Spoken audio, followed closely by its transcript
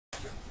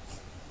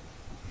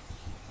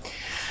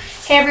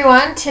Hey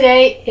everyone,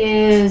 today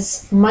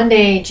is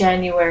Monday,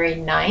 January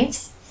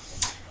 9th.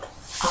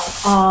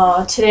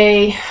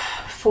 Today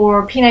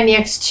for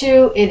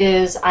P90x2, it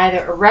is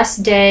either a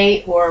rest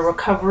day or a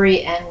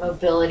recovery and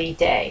mobility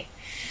day.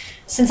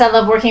 Since I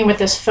love working with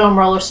this foam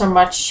roller so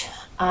much,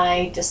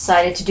 I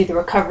decided to do the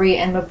recovery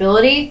and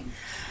mobility.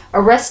 A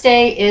rest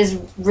day is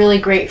really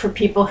great for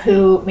people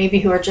who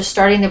are just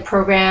starting the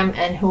program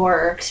and who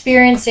are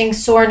experiencing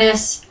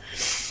soreness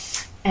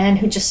and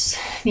who just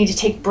need to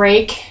take a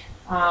break.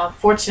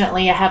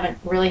 Fortunately, I haven't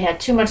really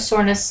had too much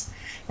soreness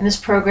in this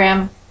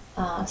program.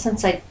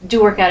 Since I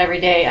do work out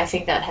every day, I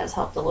think that has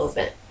helped a little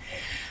bit.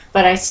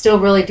 But I still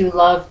really do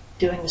love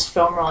doing this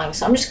foam rolling.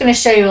 So I'm just going to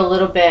show you a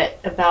little bit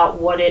about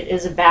what it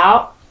is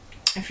about,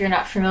 if you're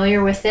not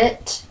familiar with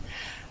it.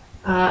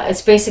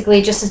 It's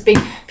basically just this big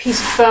piece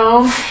of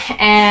foam,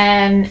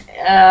 and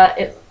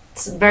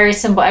it's a very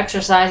simple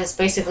exercise. It's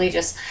basically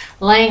just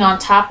laying on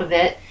top of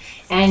it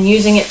and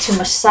using it to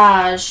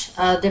massage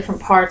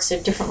different parts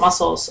of different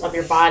muscles of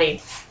your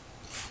body.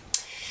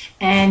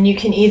 And you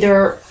can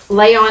either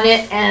lay on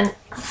it and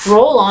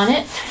roll on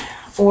it,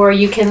 or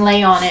you can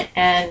lay on it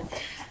and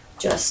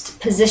just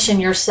position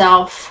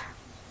yourself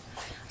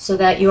so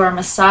that you are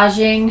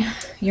massaging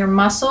your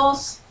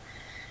muscles.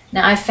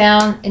 Now, I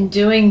found in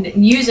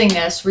using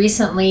this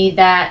recently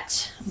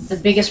that the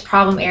biggest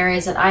problem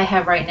areas that I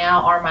have right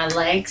now are my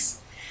legs,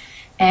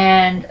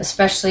 and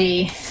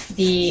especially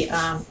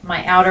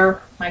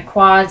my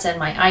quads and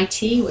my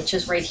IT, which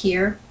is right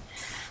here.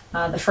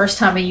 The first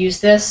time I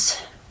used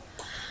this,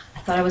 I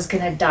thought I was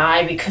gonna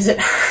die because it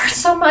hurt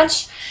so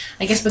much.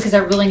 I guess because I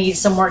really need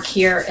some work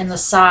here in the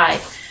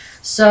side.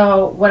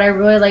 So what I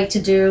really like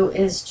to do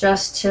is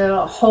just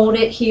to hold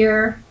it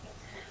here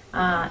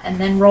and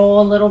then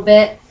roll a little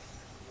bit.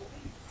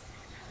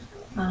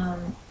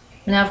 Now,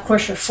 of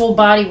course, your full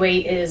body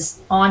weight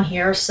is on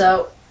here,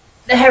 so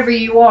the heavier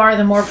you are,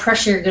 the more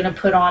pressure you're going to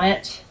put on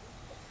it.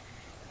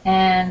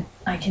 And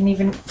I can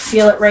even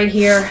feel it right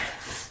here,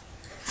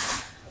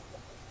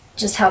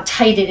 just how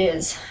tight it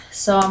is.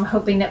 So I'm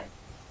hoping that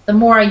the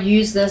more I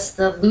use this,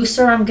 the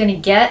looser I'm going to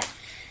get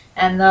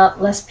and the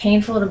less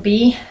painful it'll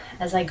be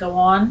as I go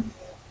on.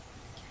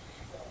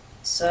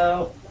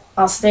 So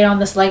I'll stay on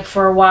this leg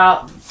for a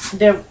while.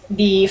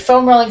 The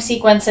foam rolling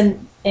sequence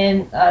in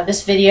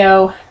this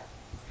video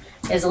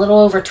is a little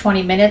over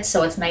 20 minutes,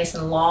 so it's nice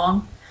and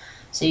long,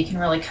 so you can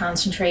really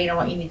concentrate on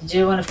what you need to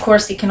do. And of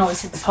course, you can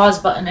always hit the pause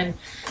button and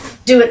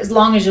do it as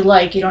long as you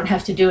like. You don't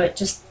have to do it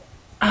just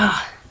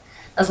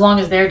as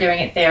long as they're doing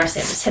it there. So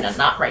I just hit a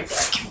knot right there.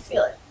 I can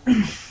feel it.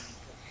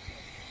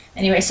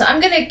 Anyway, so I'm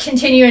going to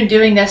continue in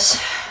doing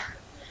this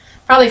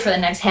probably for the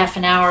next half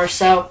an hour or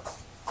so.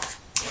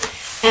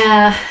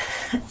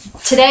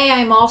 Today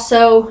I'm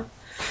also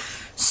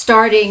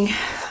starting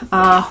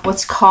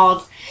what's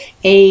called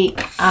a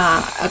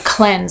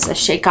cleanse, a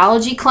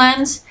Shakeology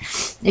cleanse.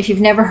 If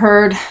you've never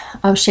heard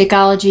of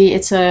Shakeology,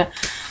 it's what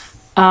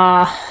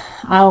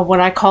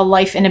I call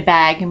life in a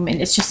bag. I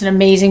mean, it's just an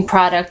amazing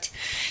product.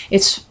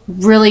 It's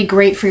really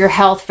great for your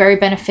health, very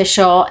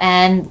beneficial,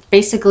 and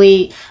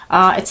basically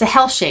it's a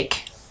health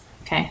shake.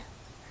 Okay,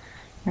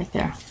 right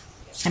there.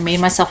 I made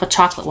myself a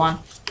chocolate one.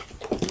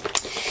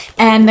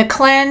 And the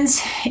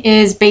cleanse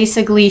is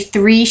basically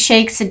 3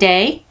 shakes a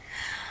day.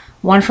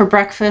 One for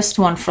breakfast,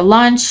 one for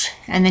lunch,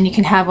 and then you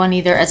can have one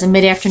either as a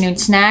mid-afternoon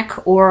snack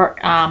or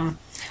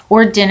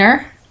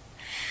dinner.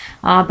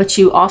 But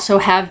you also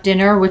have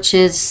dinner, which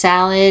is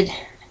salad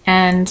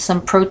and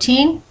some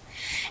protein.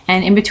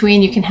 And in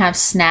between you can have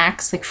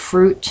snacks like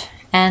fruit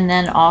and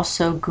then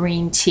also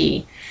green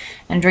tea.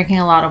 And drinking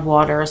a lot of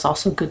water is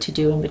also good to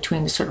do in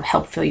between to sort of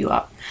help fill you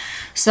up.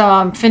 So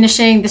I'm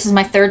finishing, this is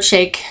my 3rd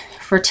shake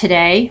for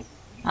today.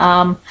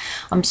 I'm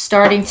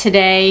starting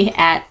today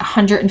at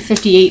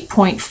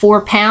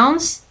 158.4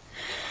 pounds,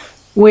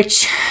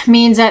 which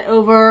means that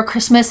over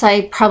Christmas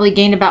I probably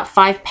gained about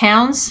 5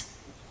 pounds,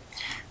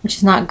 which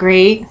is not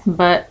great,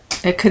 but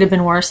it could have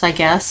been worse, I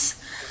guess.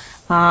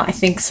 I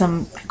think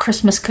some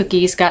Christmas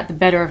cookies got the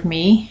better of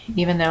me,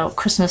 even though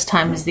Christmas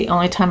time is the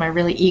only time I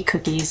really eat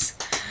cookies.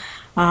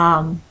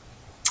 So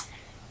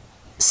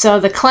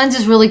the cleanse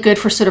is really good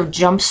for sort of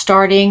jump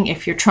starting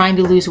if you're trying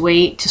to lose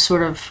weight, to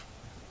sort of,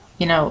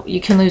 you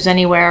can lose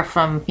anywhere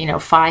from,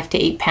 5 to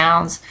 8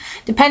 pounds,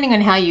 depending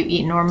on how you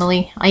eat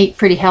normally. I eat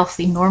pretty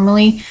healthy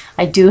normally.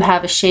 I do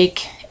have a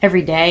shake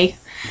every day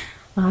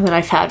that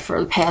I've had for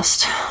the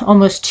past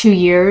almost 2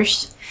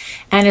 years.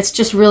 And it's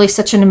just really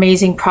such an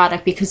amazing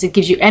product because it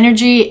gives you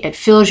energy, it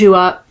fills you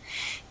up.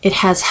 It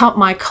has helped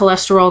my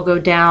cholesterol go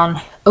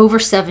down over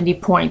 70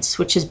 points,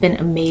 which has been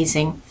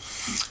amazing.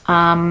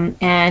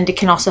 And it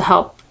can also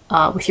help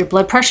with your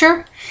blood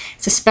pressure.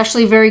 It's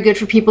especially very good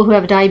for people who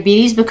have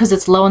diabetes because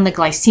it's low in the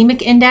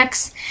glycemic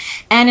index,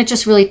 and it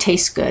just really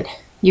tastes good.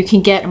 You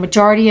can get a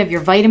majority of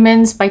your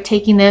vitamins by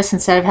taking this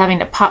instead of having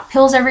to pop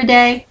pills every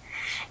day,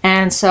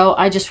 and so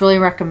I just really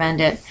recommend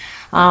it.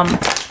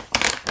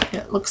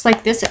 It looks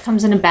like this. It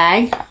comes in a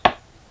bag.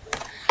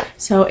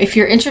 So if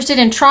you're interested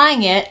in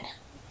trying it,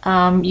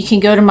 you can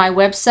go to my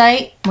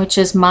website, which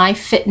is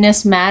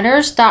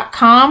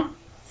myfitnessmatters.com.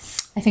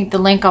 I think the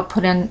link I'll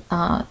put in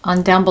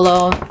on down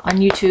below on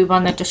YouTube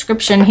on the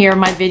description here of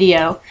my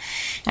video.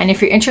 And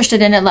if you're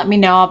interested in it, let me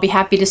know. I'll be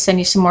happy to send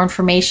you some more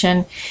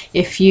information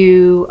if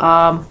you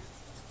want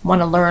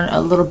to learn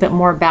a little bit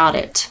more about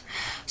it.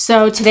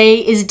 So today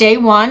is day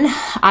 1.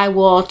 I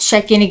will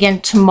check in again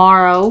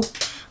tomorrow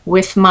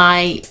with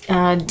my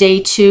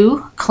day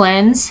 2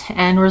 cleanse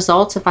and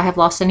results if I have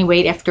lost any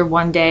weight after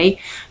 1 day.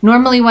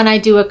 Normally when I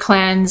do a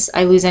cleanse,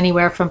 I lose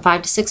anywhere from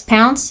 5 to 6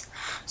 pounds.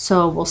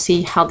 So we'll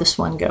see how this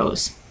one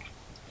goes.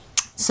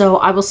 So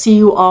I will see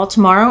you all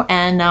tomorrow,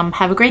 and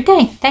have a great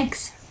day.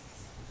 Thanks.